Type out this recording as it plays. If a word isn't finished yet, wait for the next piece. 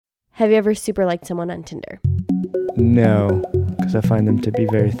Have you ever super liked someone on Tinder? No, because I find them to be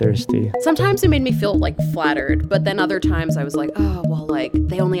very thirsty. Sometimes it made me feel like flattered, but then other times I was like, oh, well, like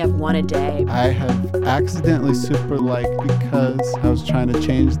they only have one a day. I have accidentally super liked because I was trying to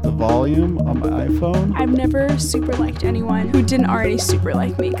change the volume on my iPhone. I've never super liked anyone who didn't already super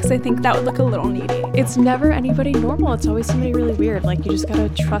like me because I think that would look a little needy. It's never anybody normal. It's always somebody really weird. Like, you just gotta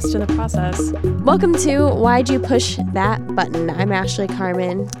trust in the process. Welcome to Why'd You Push That Button? I'm Ashley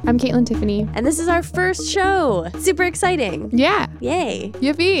Carmen. I'm Caitlin Tiffany. And this is our first show. Super exciting. Yeah. Yay.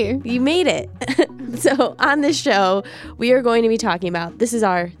 Yippee. You made it. So on this show, we are going to be talking about, this is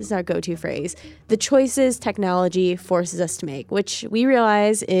our go-to phrase, the choices technology forces us to make, which we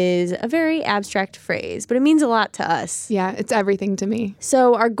realize is a very abstract phrase, but it means a lot to us. Yeah, it's everything to me.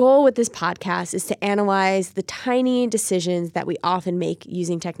 So our goal with this podcast is to analyze the tiny decisions that we often make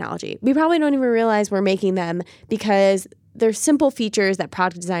using technology. We probably don't even realize we're making them because they're simple features that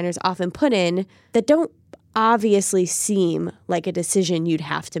product designers often put in that don't obviously seem like a decision you'd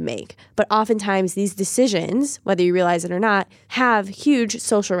have to make. But oftentimes these decisions, whether you realize it or not, have huge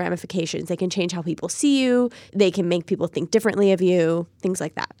social ramifications. They can change how people see you. They can make people think differently of you, things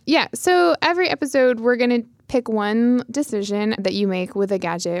like that. Yeah, so every episode we're going to pick one decision that you make with a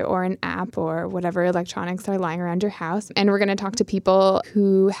gadget or an app or whatever electronics are lying around your house. And we're going to talk to people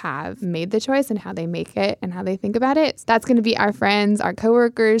who have made the choice and how they make it and how they think about it. So that's going to be our friends, our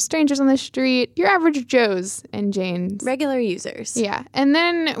coworkers, strangers on the street, your average Joes and Janes. Regular users. Yeah. And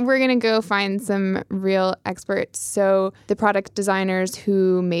then we're going to go find some real experts. So the product designers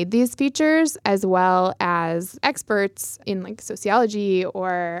who made these features, as well as experts in like sociology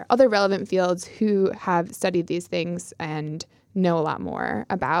or other relevant fields who have studied these things and know a lot more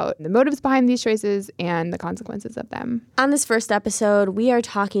about the motives behind these choices and the consequences of them. On this first episode, we are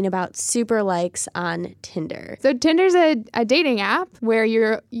talking about super likes on Tinder. So Tinder's a dating app where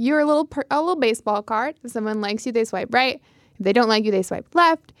you're a little baseball card. If someone likes you, they swipe right. If they don't like you, they swipe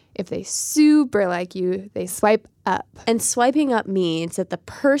left. If they super like you, they swipe up. And swiping up means that the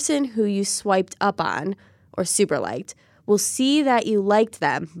person who you swiped up on or super liked will see that you liked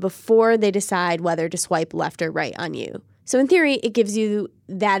them before they decide whether to swipe left or right on you. So in theory, it gives you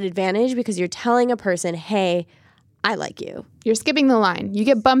that advantage because you're telling a person, hey, I like you. You're skipping the line. You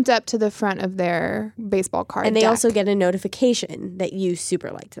get bumped up to the front of their baseball card And they deck. also get a notification that you super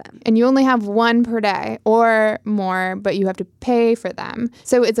liked them. And you only have one per day or more, but you have to pay for them.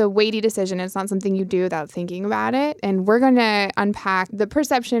 So it's a weighty decision. It's not something you do without thinking about it. And we're going to unpack the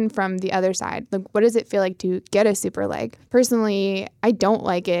perception from the other side. Like, what does it feel like to get a super like? Personally, I don't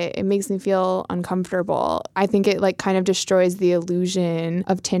like it. It makes me feel uncomfortable. I think it like kind of destroys the illusion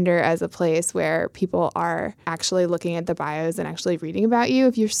of Tinder as a place where people are actually looking at the bios and actually reading about you.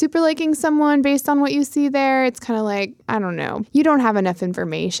 If you're super liking someone based on what you see there, it's kind of like, I don't know, you don't have enough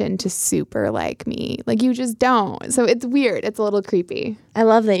information to super like me. Like, you just don't. So it's weird. It's a little creepy. I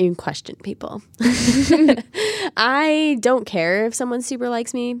love that you question people. I don't care if someone super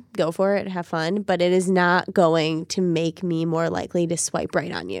likes me. Go for it. Have fun. But it is not going to make me more likely to swipe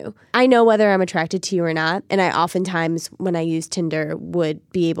right on you. I know whether I'm attracted to you or not. And I oftentimes, when I use Tinder, would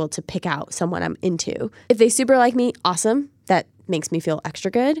be able to pick out someone I'm into. If they super like me, awesome. That makes me feel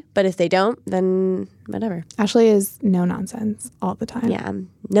extra good. But if they don't, then whatever. Ashley is no nonsense all the time. Yeah.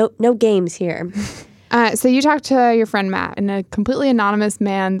 No games here. So you talked to your friend Matt, and a completely anonymous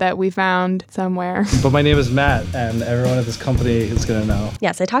man that we found somewhere. But my name is Matt, and everyone at this company is going to know.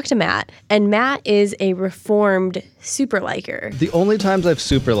 Yes, I talked to Matt, and Matt is a reformed super liker. The only times I've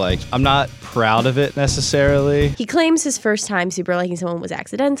super liked, I'm not proud of it necessarily. He claims his first time super liking someone was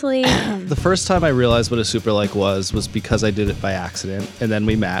accidentally. The first time I realized what a super like was because I did it by accident, and then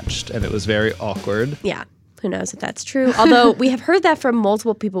we matched, and it was very awkward. Yeah. Who knows if that's true? Although we have heard that from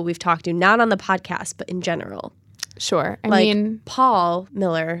multiple people we've talked to, not on the podcast, but in general. Sure. I Like mean, Paul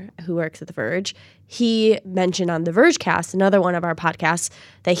Miller, who works at The Verge, he mentioned on The Vergecast, another one of our podcasts,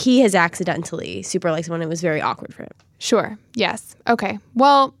 that he has accidentally super liked someone and it was very awkward for him. sure. Yes. Okay.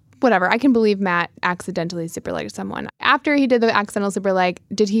 Well, whatever. I can believe Matt accidentally super liked someone. After he did the accidental super like,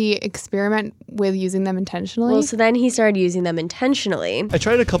 did he experiment with using them intentionally? Well, so then he started using them intentionally. I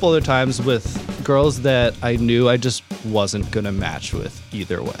tried a couple other times with girls that I knew I just wasn't going to match with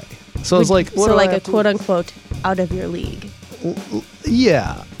either way. So I was like, what So do I like a have to- quote unquote out of your league.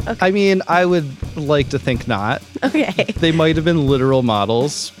 Yeah. Okay. I mean, I would like to think not. Okay. They might have been literal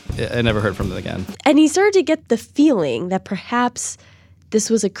models. I never heard from them again. And he started to get the feeling that perhaps this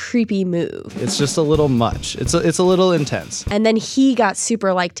was a creepy move. It's just a little much. It's a little intense. And then he got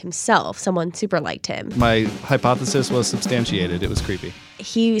super liked himself. Someone super liked him. My hypothesis was substantiated. It was creepy.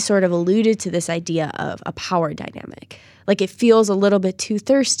 He sort of alluded to this idea of a power dynamic. Like it feels a little bit too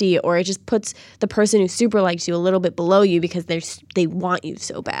thirsty, or it just puts the person who super likes you a little bit below you because they want you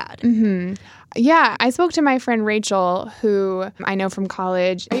so bad. Mm-hmm. Yeah, I spoke to my friend Rachel, who I know from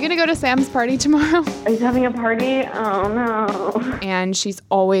college. Are you going to go to Sam's party tomorrow? Are you having a party? Oh, no. And she's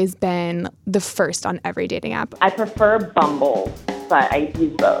always been the first on every dating app. I prefer Bumble, but I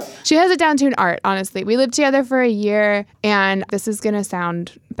use both. She has it down to an art, honestly. We lived together for a year, and this is going to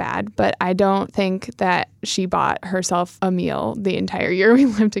sound bad, but I don't think that she bought herself a meal the entire year we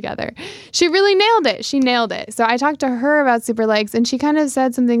lived together. She really nailed it. She nailed it. So I talked to her about super likes, and she kind of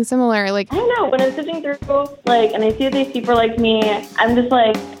said something similar. Like, I don't know. When I'm sitting through, and I see that they super like me, I'm just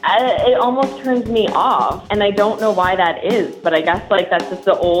like, it almost turns me off. And I don't know why that is, but I guess, that's just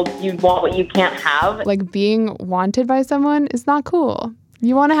the old, you want what you can't have. Like, being wanted by someone is not cool.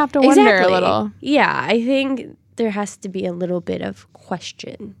 You want to have to wonder a little. Yeah, I think there has to be a little bit of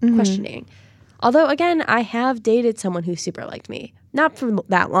questioning. Although, again, I have dated someone who super liked me. Not for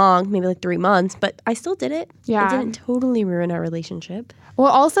that long, maybe 3 months, but I still did it. Yeah. It didn't totally ruin our relationship.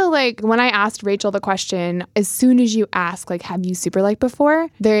 Well, also, when I asked Rachel the question, as soon as you ask, have you super liked before,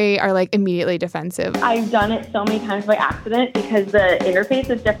 they are, immediately defensive. I've done it so many times by accident because the interface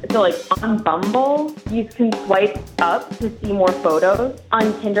is different. So, on Bumble, you can swipe up to see more photos.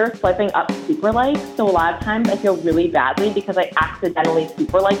 On Tinder, swiping up super likes. So, a lot of times I feel really badly because I accidentally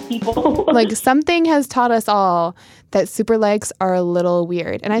super like people. Something has taught us all that super likes are a little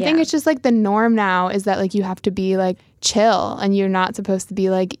weird. And I think it's just the norm now is that you have to be chill and you're not supposed to be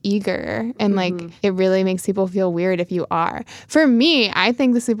eager. And it really makes people feel weird if you are. For me, I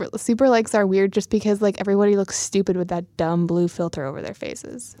think the super likes are weird just because everybody looks stupid with that dumb blue filter over their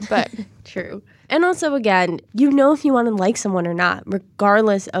faces. But true. And also, again, if you want to like someone or not,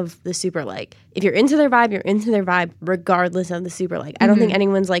 regardless of the super like. If you're into their vibe, you're into their vibe, regardless of the super like. I don't think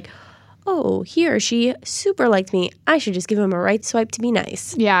anyone's oh, he or she super liked me. I should just give him a right swipe to be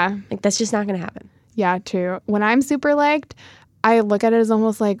nice. Yeah. That's just not going to happen. Yeah, true. When I'm super liked, I look at it as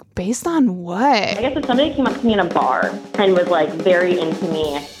almost based on what? I guess if somebody came up to me in a bar and was very into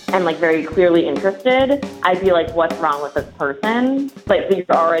me and very clearly interested, I'd be what's wrong with this person? But you're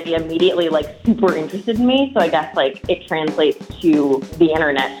already immediately super interested in me. So I guess it translates to the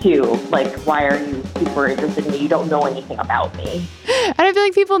internet too. Why are you super interested in me? You don't know anything about me. And I feel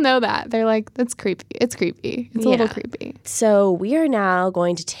people know that. They're that's creepy. It's creepy. It's a little creepy. So we are now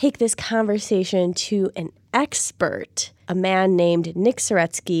going to take this conversation to an expert, a man named Nick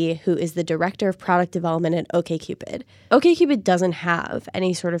Saretsky, who is the director of product development at OkCupid. OkCupid doesn't have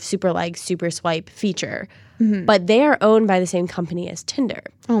any sort of super like, super swipe feature, but they are owned by the same company as Tinder.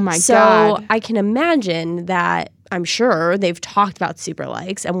 Oh my God. So I can imagine that I'm sure they've talked about super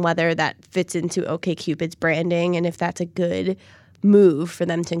likes and whether that fits into OkCupid's branding and if that's a good move for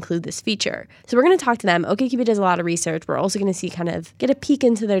them to include this feature. So we're going to talk to them. OkCupid does a lot of research. We're also going to see get a peek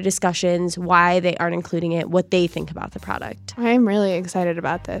into their discussions, why they aren't including it, what they think about the product. I'm really excited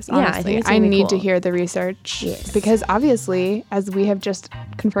about this, honestly. I think it's need cool. to hear the research because obviously, as we have just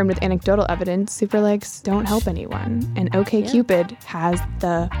confirmed with anecdotal evidence, super likes don't help anyone. And OkCupid has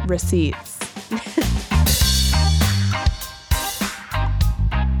the receipts.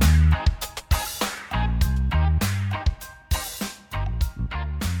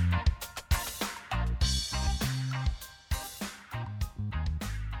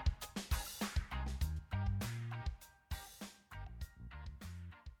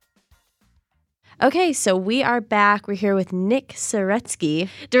 Okay, so we are back. We're here with Nick Saretsky,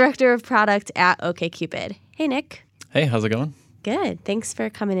 Director of Product at OkCupid. Hey, Nick. Hey, how's it going? Good. Thanks for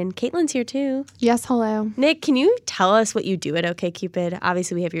coming in. Caitlin's here too. Yes, hello. Nick, can you tell us what you do at OkCupid?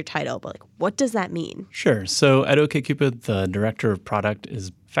 Obviously, we have your title, but what does that mean? Sure. So at OkCupid, the Director of Product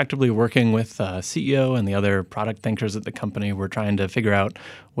is effectively working with CEO and the other product thinkers at the company. We're trying to figure out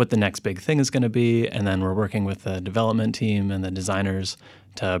what the next big thing is going to be, and then we're working with the development team and the designers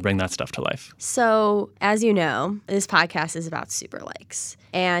to bring that stuff to life. So, as you know, this podcast is about super likes,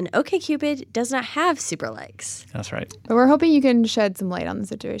 and OkCupid does not have super likes. That's right. But we're hoping you can shed some light on the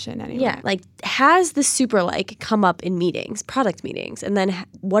situation anyway. Yeah, has the super like come up in meetings, product meetings, and then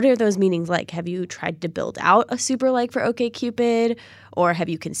what are those meetings like? Have you tried to build out a super like for OkCupid, or have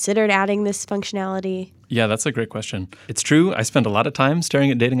you considered adding this functionality? Yeah, that's a great question. It's true. I spend a lot of time staring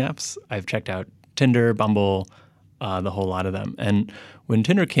at dating apps. I've checked out Tinder, Bumble, the whole lot of them. And when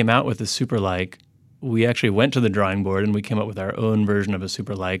Tinder came out with the super like, we actually went to the drawing board and we came up with our own version of a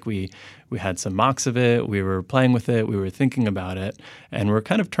super like. We had some mocks of it. We were playing with it. We were thinking about it. And we're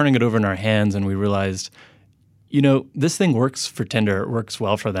kind of turning it over in our hands, and we realized, this thing works for Tinder. It works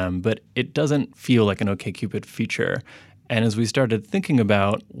well for them, but it doesn't feel like an OkCupid feature. And as we started thinking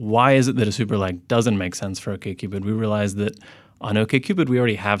about why is it that a super like doesn't make sense for OkCupid, we realized that on OkCupid, we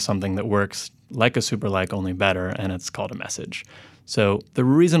already have something that works like a super like, only better, and it's called a message. So the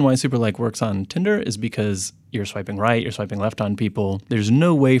reason why super like works on Tinder is because you're swiping right, you're swiping left on people. There's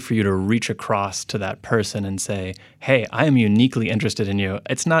no way for you to reach across to that person and say, hey, I am uniquely interested in you.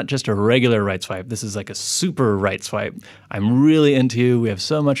 It's not just a regular right swipe. This is like a super right swipe. I'm really into you. We have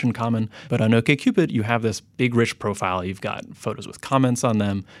so much in common. But on OkCupid, you have this big, rich profile. You've got photos with comments on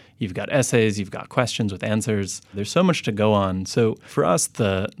them. You've got essays. You've got questions with answers. There's so much to go on. So for us,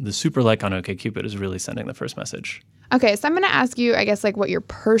 the super like on OkCupid is really sending the first message. Okay, so I'm going to ask you, I guess, like what your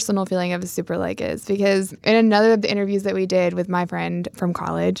personal feeling of a super like is, because in another of the interviews that we did with my friend from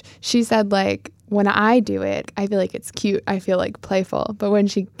college, she said, like, when I do it, I feel like it's cute. I feel like playful. But when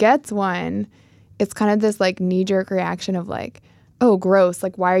she gets one, it's kind of this like knee-jerk reaction of like, oh, gross.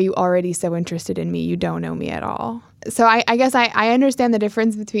 Like, why are you already so interested in me? You don't know me at all. So I guess I understand the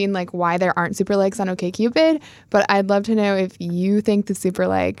difference between like why there aren't super likes on OkCupid, but I'd love to know if you think the super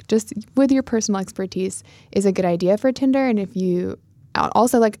like, just with your personal expertise, is a good idea for Tinder, and if you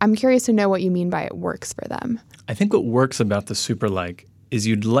also like, I'm curious to know what you mean by it works for them. I think what works about the super like is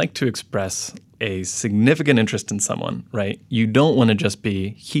you'd like to express a significant interest in someone, right? You don't want to just be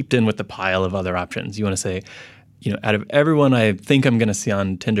heaped in with the pile of other options. You want to say, out of everyone I think I'm going to see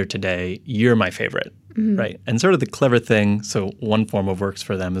on Tinder today, you're my favorite. Mm-hmm. Right. And sort of the clever thing, so one form of works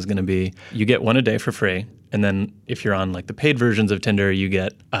for them is going to be you get one a day for free. And then if you're on like the paid versions of Tinder, you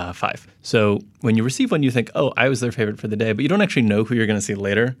get 5. So when you receive one, you think, oh, I was their favorite for the day, but you don't actually know who you're going to see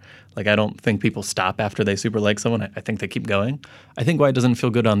later. Like, I don't think people stop after they super like someone. I think they keep going. I think why it doesn't feel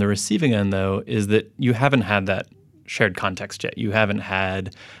good on the receiving end, though, is that you haven't had that shared context yet. You haven't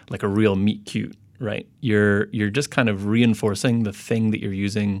had like a real meet cute, right? You're just kind of reinforcing the thing that you're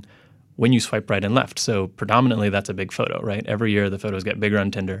using when you swipe right and left. So predominantly that's a big photo, right? Every year the photos get bigger on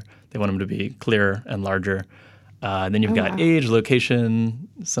Tinder. They want them to be clearer and larger. Then you've got age, location,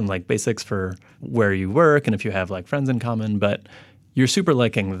 some like basics for where you work and if you have like friends in common, but you're super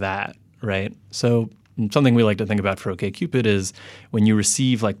liking that, right? So something we like to think about for OkCupid is when you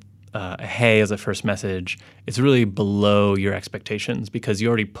receive like a hey as a first message, it's really below your expectations because you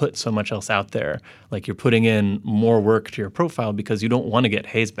already put so much else out there. Like you're putting in more work to your profile because you don't want to get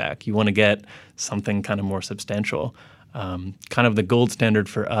heys back. You want to get something kind of more substantial. Kind of the gold standard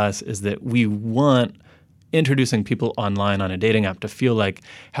for us is that we want introducing people online on a dating app to feel like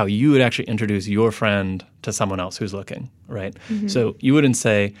how you would actually introduce your friend to someone else who's looking, right? Mm-hmm. So you wouldn't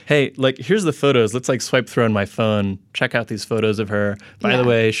say, hey, like, here's the photos. Let's like swipe through on my phone, check out these photos of her. By the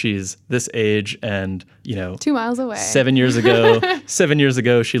way, she's this age and, 2 miles away. 7 years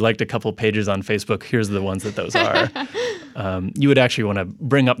ago, she liked a couple pages on Facebook. Here's the ones that those are. You would actually want to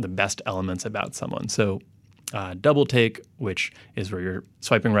bring up the best elements about someone. So Double Take, which is where you're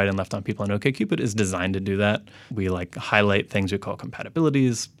swiping right and left on people on OkCupid, is designed to do that. We like highlight things we call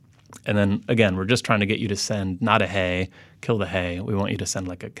compatibilities. And then again, we're just trying to get you to send not a hey, kill the hey. We want you to send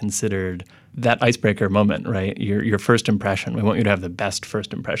like a considered, that icebreaker moment, right? Your first impression. We want you to have the best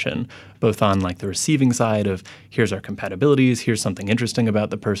first impression, both on like the receiving side of here's our compatibilities, here's something interesting about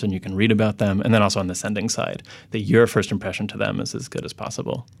the person, you can read about them, and then also on the sending side, that your first impression to them is as good as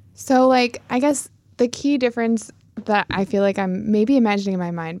possible. So like, I guess the key difference that I feel like I'm maybe imagining in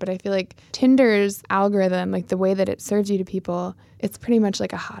my mind, but I feel like Tinder's algorithm, like the way that it serves you to people, it's pretty much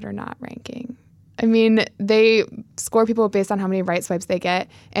like a hot or not ranking. I mean, they score people based on how many right swipes they get.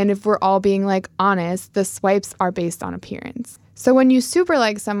 And if we're all being like honest, the swipes are based on appearance. So when you super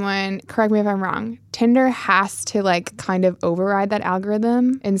like someone, correct me if I'm wrong, Tinder has to like kind of override that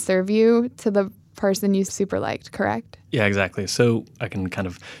algorithm and serve you to the person you super liked, correct? Yeah, exactly. So I can kind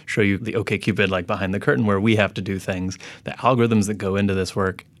of show you the OkCupid like behind the curtain where we have to do things, the algorithms that go into this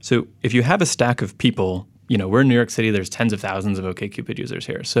work. So if you have a stack of people, we're in New York City, there's tens of thousands of OkCupid users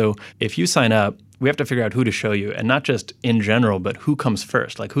here. So if you sign up, we have to figure out who to show you, and not just in general, but who comes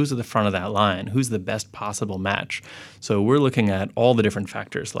first, like who's at the front of that line, who's the best possible match. So we're looking at all the different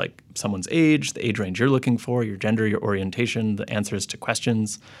factors like someone's age, the age range you're looking for, your gender, your orientation, the answers to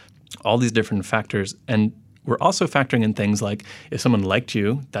questions, all these different factors. And we're also factoring in things like if someone liked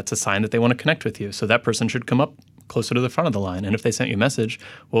you, that's a sign that they want to connect with you. So that person should come up closer to the front of the line. And if they sent you a message,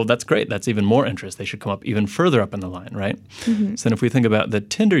 well, that's great. That's even more interest. They should come up even further up in the line, right? Mm-hmm. So then if we think about the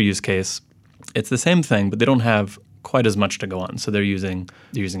Tinder use case, it's the same thing, but they don't have quite as much to go on. So they're using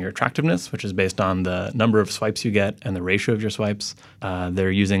your attractiveness, which is based on the number of swipes you get and the ratio of your swipes.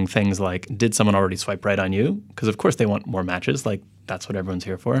 They're using things like, did someone already swipe right on you? Because of course they want more matches. Like that's what everyone's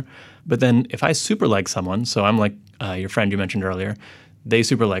here for. But then if I super like someone, so I'm like your friend you mentioned earlier, they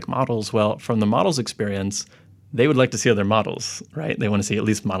super like models. Well, from the models experience, they would like to see other models, right? They want to see at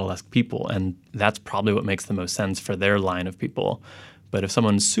least model-esque people. And that's probably what makes the most sense for their line of people. But if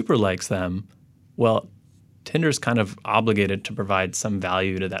someone super likes them, well, Tinder's kind of obligated to provide some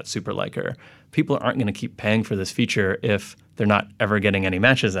value to that super liker. People aren't going to keep paying for this feature if they're not ever getting any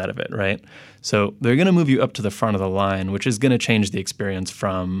matches out of it, right? So they're going to move you up to the front of the line, which is going to change the experience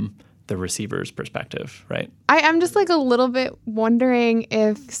from the receiver's perspective, right? I'm just like a little bit wondering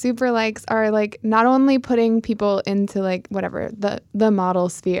if super likes are like not only putting people into like whatever the model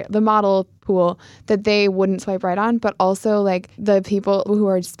sphere, the model pool that they wouldn't swipe right on, but also like the people who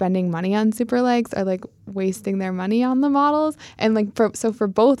are spending money on super likes are like wasting their money on the models, and like for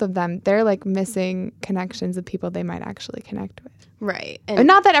both of them, they're like missing connections of people they might actually connect with. Right. And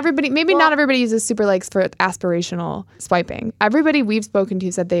not that everybody, not everybody uses super likes for aspirational swiping. Everybody we've spoken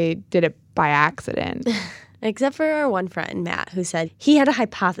to said they did it by accident. Except for our one friend, Matt, who said he had a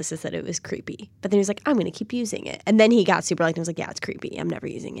hypothesis that it was creepy. But then he was like, I'm going to keep using it. And then he got super liked and was like, yeah, it's creepy. I'm never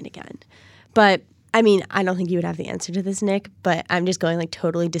using it again. But I mean, I don't think you would have the answer to this, Nick, but I'm just going like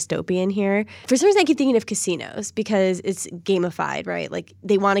totally dystopian here. For some reason, I keep thinking of casinos because it's gamified, right? Like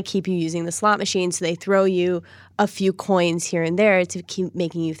they want to keep you using the slot machine, so they throw you a few coins here and there to keep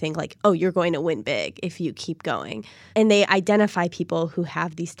making you think like, oh, you're going to win big if you keep going. And they identify people who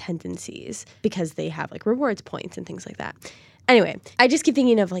have these tendencies because they have like rewards points and things like that. Anyway, I just keep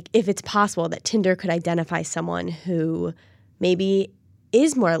thinking of like if it's possible that Tinder could identify someone who maybe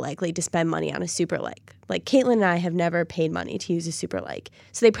is more likely to spend money on a super like. Like Caitlin and I have never paid money to use a super like.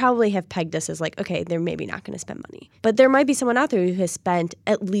 So they probably have pegged us as like, okay, they're maybe not going to spend money. But there might be someone out there who has spent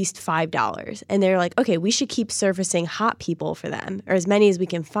at least $5 and they're like, okay, we should keep surfacing hot people for them or as many as we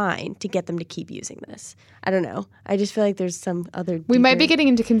can find to get them to keep using this. I don't know. I just feel like there's some other We might be getting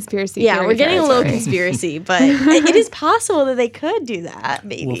into conspiracy theory. Yeah, we're getting a little conspiracy, but it is possible that they could do that,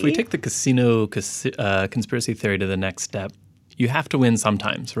 maybe. Well, if we take the casino conspiracy theory to the next step, you have to win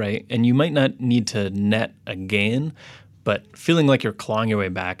sometimes, right? And you might not need to net a gain, but feeling like you're clawing your way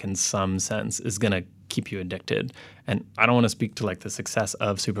back in some sense is going to keep you addicted. And I don't want to speak to like the success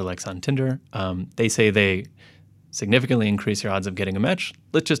of super likes on Tinder. They say they significantly increase your odds of getting a match.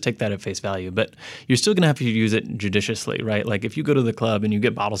 Let's just take that at face value. But you're still going to have to use it judiciously, right? Like if you go to the club and you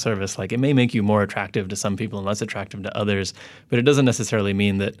get bottle service, like it may make you more attractive to some people and less attractive to others, but it doesn't necessarily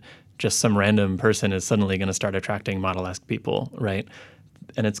mean that just some random person is suddenly going to start attracting model-esque people, right?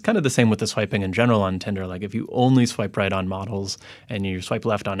 And it's kind of the same with the swiping in general on Tinder. Like if you only swipe right on models and you swipe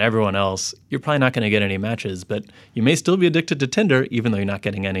left on everyone else, you're probably not going to get any matches, but you may still be addicted to Tinder even though you're not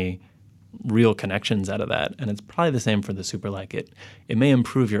getting any real connections out of that. And it's probably the same for the super like. It may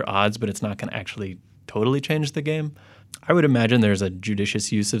improve your odds, but it's not going to actually totally change the game. I would imagine there's a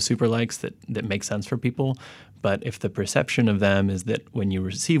judicious use of super likes that makes sense for people. But if the perception of them is that when you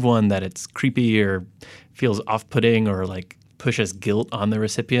receive one that it's creepy or feels off-putting or like pushes guilt on the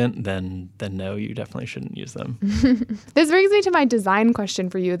recipient, then no, you definitely shouldn't use them. This brings me to my design question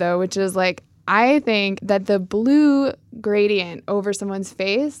for you, though, which is like, I think that the blue gradient over someone's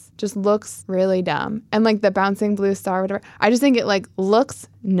face just looks really dumb. And like the bouncing blue star, whatever, I just think it like looks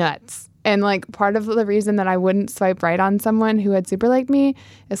nuts. And like part of the reason that I wouldn't swipe right on someone who had super liked me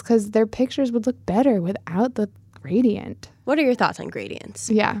is because their pictures would look better without the gradient. What are your thoughts on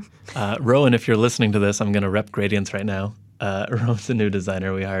gradients? Yeah. Rowan, if you're listening to this, I'm going to rep gradients right now. Rowan's a new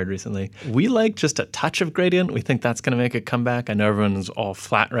designer we hired recently. We like just a touch of gradient. We think that's going to make a comeback. I know everyone's all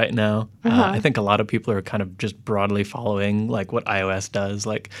flat right now. I think a lot of people are kind of just broadly following like what iOS does.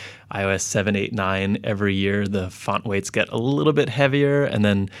 Like iOS 7, 8, 9, every year the font weights get a little bit heavier. And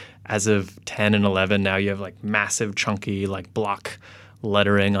then as of 10 and 11, now you have like massive chunky like block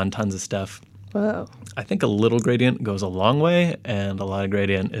lettering on tons of stuff. Whoa. I think a little gradient goes a long way, and a lot of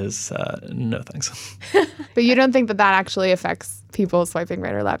gradient is no thanks. But you don't think that actually affects people swiping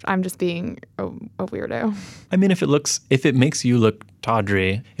right or left? I'm just being a weirdo. I mean, if it makes you look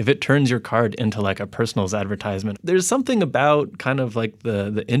tawdry, if it turns your card into like a personals advertisement, there's something about kind of like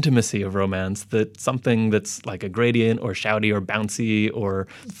the intimacy of romance that something that's like a gradient or shouty or bouncy or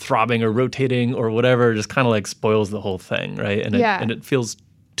throbbing or rotating or whatever just kind of like spoils the whole thing, right? And it feels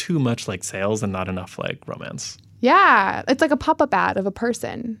too much like sales and not enough like romance. Yeah, it's like a pop-up ad of a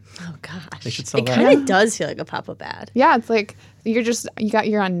person. Oh gosh. They should sell It that. kind of does feel like a pop-up ad. Yeah, it's like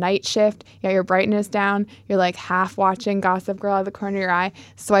you're on night shift, you got your brightness down, you're like half watching Gossip Girl out of the corner of your eye,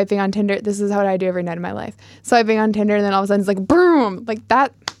 swiping on Tinder. This is what I do every night of my life. Swiping on Tinder, and then all of a sudden it's like boom, like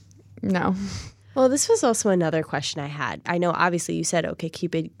that. No. Well, this was also another question I had. I know obviously you said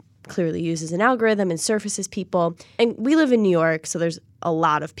OkCupid clearly uses an algorithm and surfaces people. And we live in New York, so there's a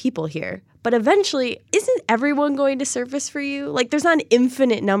lot of people here. But eventually, isn't everyone going to surface for you? Like, there's not an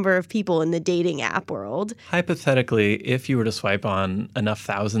infinite number of people in the dating app world. Hypothetically, if you were to swipe on enough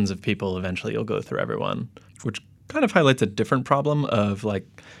thousands of people, eventually you'll go through everyone, which kind of highlights a different problem of like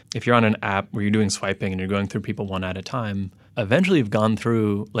if you're on an app where you're doing swiping and you're going through people one at a time, eventually you've gone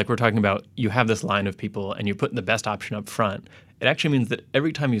through, like we're talking about, you have this line of people and you put the best option up front. It actually means that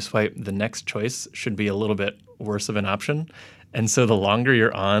every time you swipe, the next choice should be a little bit worse of an option. And so the longer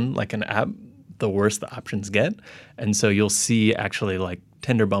you're on like an app, the worse the options get. And so you'll see actually like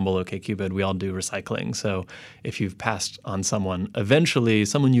Tinder, Bumble, OkCupid, we all do recycling. So if you've passed on someone, eventually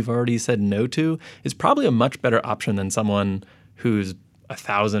someone you've already said no to is probably a much better option than someone who's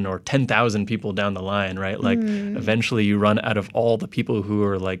 1,000 or 10,000 people down the line, right? Like eventually you run out of all the people who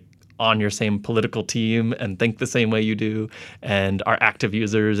are like on your same political team and think the same way you do and are active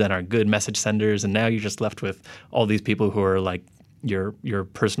users and are good message senders. And now you're just left with all these people who are like your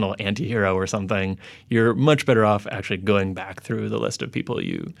personal anti-hero or something. You're much better off actually going back through the list of people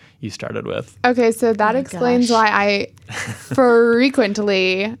you started with. Okay, so that explains why I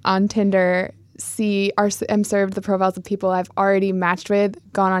frequently on Tinder am served the profiles of people I've already matched with,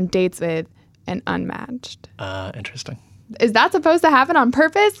 gone on dates with, and unmatched. Interesting. Is that supposed to happen on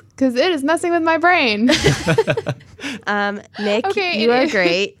purpose? Because it is messing with my brain. Nick, Okay. you are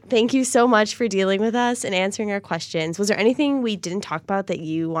great. Thank you so much for dealing with us and answering our questions. Was there anything we didn't talk about that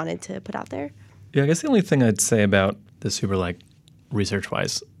you wanted to put out there? Yeah, I guess the only thing I'd say about the super like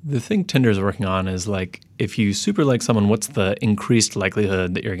research-wise, the thing Tinder's working on is like if you super like someone, what's the increased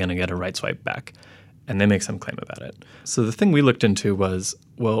likelihood that you're going to get a right swipe back? And they make some claim about it. So the thing we looked into was,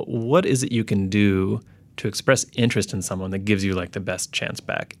 well, what is it you can do to express interest in someone that gives you like the best chance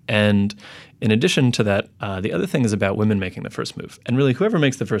back? And in addition to that, the other thing is about women making the first move. And really whoever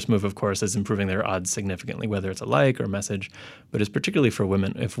makes the first move, of course, is improving their odds significantly, whether it's a like or a message, but it's particularly for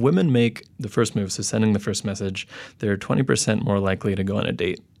women. If women make the first move, so sending the first message, they're 20% more likely to go on a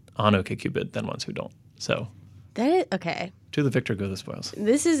date on OkCupid than ones who don't. So That is, okay. To the victor go the spoils.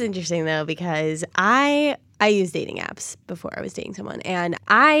 This is interesting though because I use dating apps before I was dating someone, and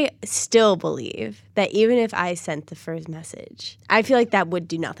I still believe that even if I sent the first message, I feel like that would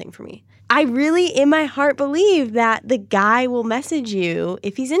do nothing for me. I really, in my heart, believe that the guy will message you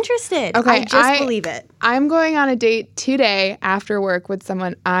if he's interested. Okay, I just believe it. I'm going on a date today after work with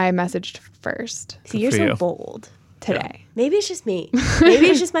someone I messaged first. See, you're for so you. bold. Today. Maybe it's just me. Maybe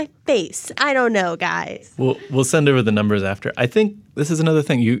it's just my face. I don't know, guys. We'll send over the numbers after. I think this is another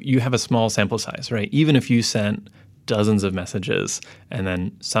thing. You have a small sample size, right? Even if you sent dozens of messages and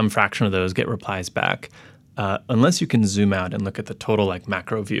then some fraction of those get replies back, unless you can zoom out and look at the total like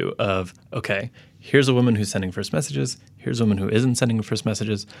macro view of, okay, here's a woman who's sending first messages, here's a woman who isn't sending first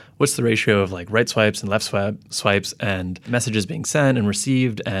messages, what's the ratio of like right swipes and left swipes and messages being sent and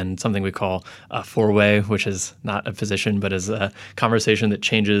received, and something we call a four-way, which is not a position but is a conversation that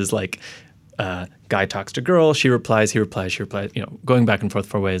changes like guy talks to girl, she replies, he replies, she replies, going back and forth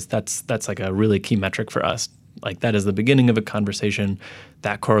four ways. That's like a really key metric for us. Like that is the beginning of a conversation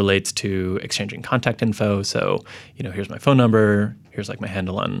that correlates to exchanging contact info. So, here's my phone number, here's like my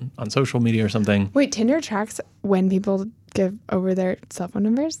handle on social media or something. Wait, Tinder tracks when people give over their cell phone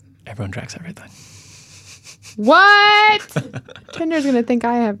numbers? Everyone tracks everything. What? Tinder's going to think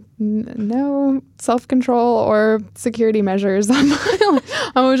I have no self-control or security measures on my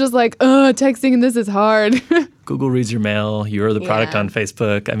life. I was just like, texting and this is hard. Google reads your mail. You're the product Yeah. on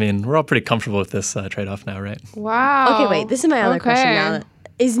Facebook. I mean, we're all pretty comfortable with this trade-off now, right? Wow. Okay, wait. This is my other question now.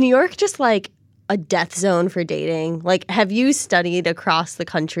 Is New York just like a death zone for dating? Like, have you studied across the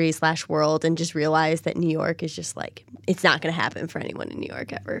country / world and just realized that New York is just like, it's not going to happen for anyone in New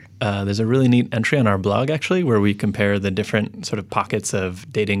York ever? There's a really neat entry on our blog, actually, where we compare the different sort of pockets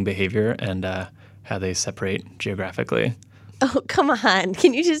of dating behavior and how they separate geographically. Oh, come on.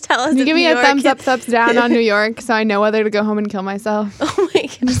 Can you just tell us? Can you if give me New a York thumbs up, thumbs down on New York so I know whether to go home and kill myself? Oh, my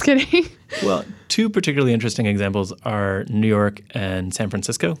God. I'm just kidding. Well, two particularly interesting examples are New York and San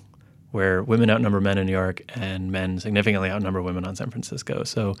Francisco, where women outnumber men in New York and men significantly outnumber women on San Francisco.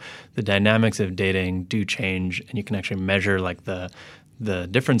 So the dynamics of dating do change, and you can actually measure like the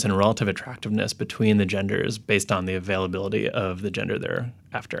difference in relative attractiveness between the genders based on the availability of the gender they're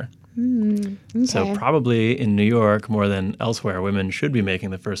after. Okay. So probably in New York, more than elsewhere, women should be making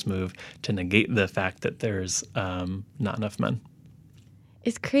the first move to negate the fact that there's not enough men.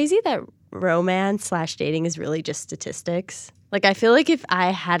 It's crazy that romance/dating is really just statistics. Like, I feel like if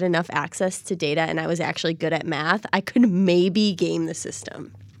I had enough access to data and I was actually good at math, I could maybe game the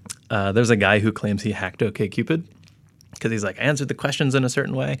system. There's a guy who claims he hacked OkCupid because he's like, I answered the questions in a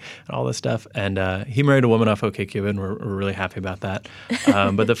certain way and all this stuff. And he married a woman off OkCupid, and we're really happy about that.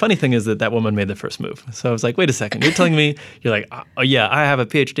 But the funny thing is that woman made the first move. So I was like, wait a second. You're telling me, you're like, oh, yeah, I have a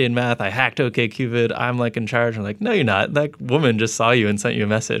PhD in math. I hacked OkCupid. I'm like in charge. I'm like, no, you're not. That woman just saw you and sent you a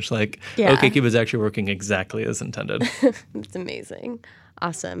message. Like, OkCupid is actually working exactly as intended. That's amazing.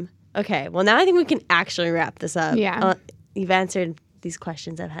 Awesome. Okay. Well, now I think we can actually wrap this up. Yeah. You've answered these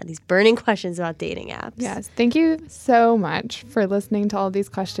questions I've had, these burning questions about dating apps. Yes. Thank you so much for listening to all of these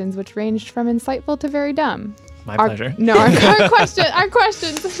questions, which ranged from insightful to very dumb. My pleasure. No, our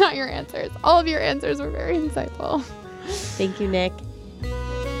questions, not your answers. All of your answers were very insightful. Thank you, Nick.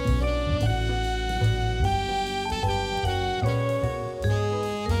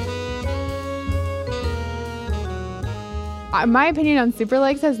 My opinion on Super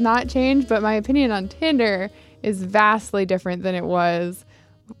Likes has not changed, but my opinion on Tinder is vastly different than it was,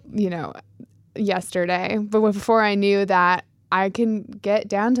 yesterday. But before I knew that I can get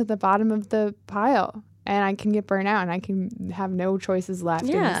down to the bottom of the pile and I can get burnt out and I can have no choices left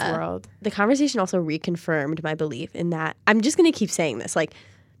in this world. The conversation also reconfirmed my belief in that. I'm just going to keep saying this. Like,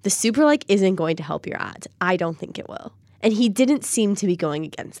 the Super Like isn't going to help your odds. I don't think it will. And he didn't seem to be going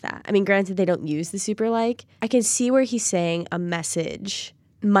against that. I mean, granted, they don't use the Super Like. I can see where he's saying a message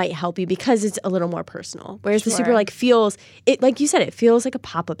might help you because it's a little more personal. Whereas the Super Like feels, it, like you said, it feels like a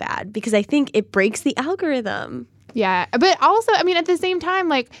pop-up ad because I think it breaks the algorithm. Yeah, but also, I mean, at the same time,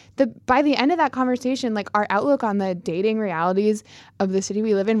 like by the end of that conversation, like our outlook on the dating realities of the city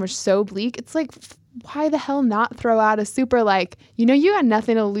we live in were so bleak. It's like, why the hell not throw out a Super Like? You got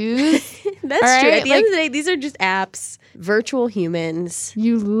nothing to lose. That's true. At the end of the day, these are just apps, virtual humans.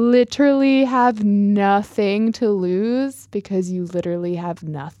 You literally have nothing to lose because you literally have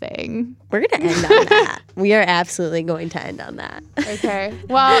nothing. We're going to end on that. We are absolutely going to end on that. Okay.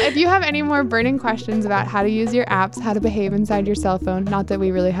 Well, if you have any more burning questions about how to use your apps, how to behave inside your cell phone, not that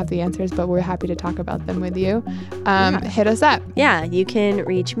we really have the answers, but we're happy to talk about them with you, hit us up. Yeah, you can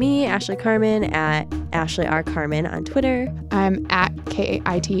reach me, Ashley Carman, at Ashley R. Carman on Twitter. I'm at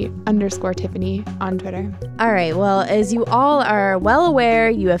KIT_Tiffany on Twitter. All right. Well, as you all are well aware,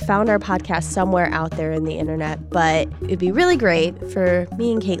 you have found our podcast somewhere out there in the internet, but it'd be really great for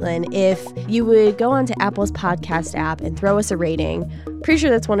me and Caitlin if you would go onto Apple's podcast app and throw us a rating. Pretty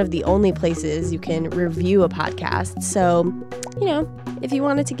sure that's one of the only places you can review a podcast. So, if you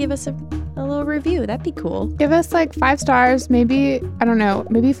wanted to give us a little review, that'd be cool. Give us like 5 stars, maybe, I don't know,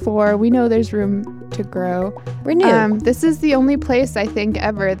 maybe 4. We know there's room to grow. We're new. This is the only place I think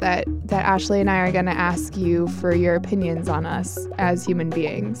ever that Ashley and I are going to ask you for your opinions on us as human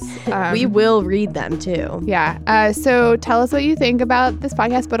beings. We will read them too. Yeah. So tell us what you think about this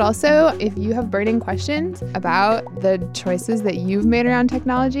podcast, but also if you have burning questions about the choices that you've made around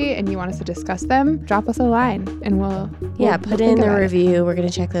technology and you want us to discuss them, drop us a line and we'll put in the review. We're going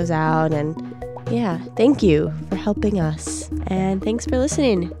to check those out. And thank you for helping us. And thanks for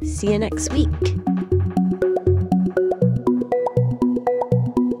listening. See you next week.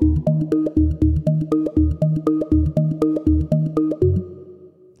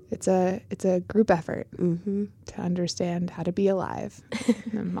 It's a group effort to understand how to be alive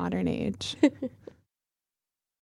in the modern age.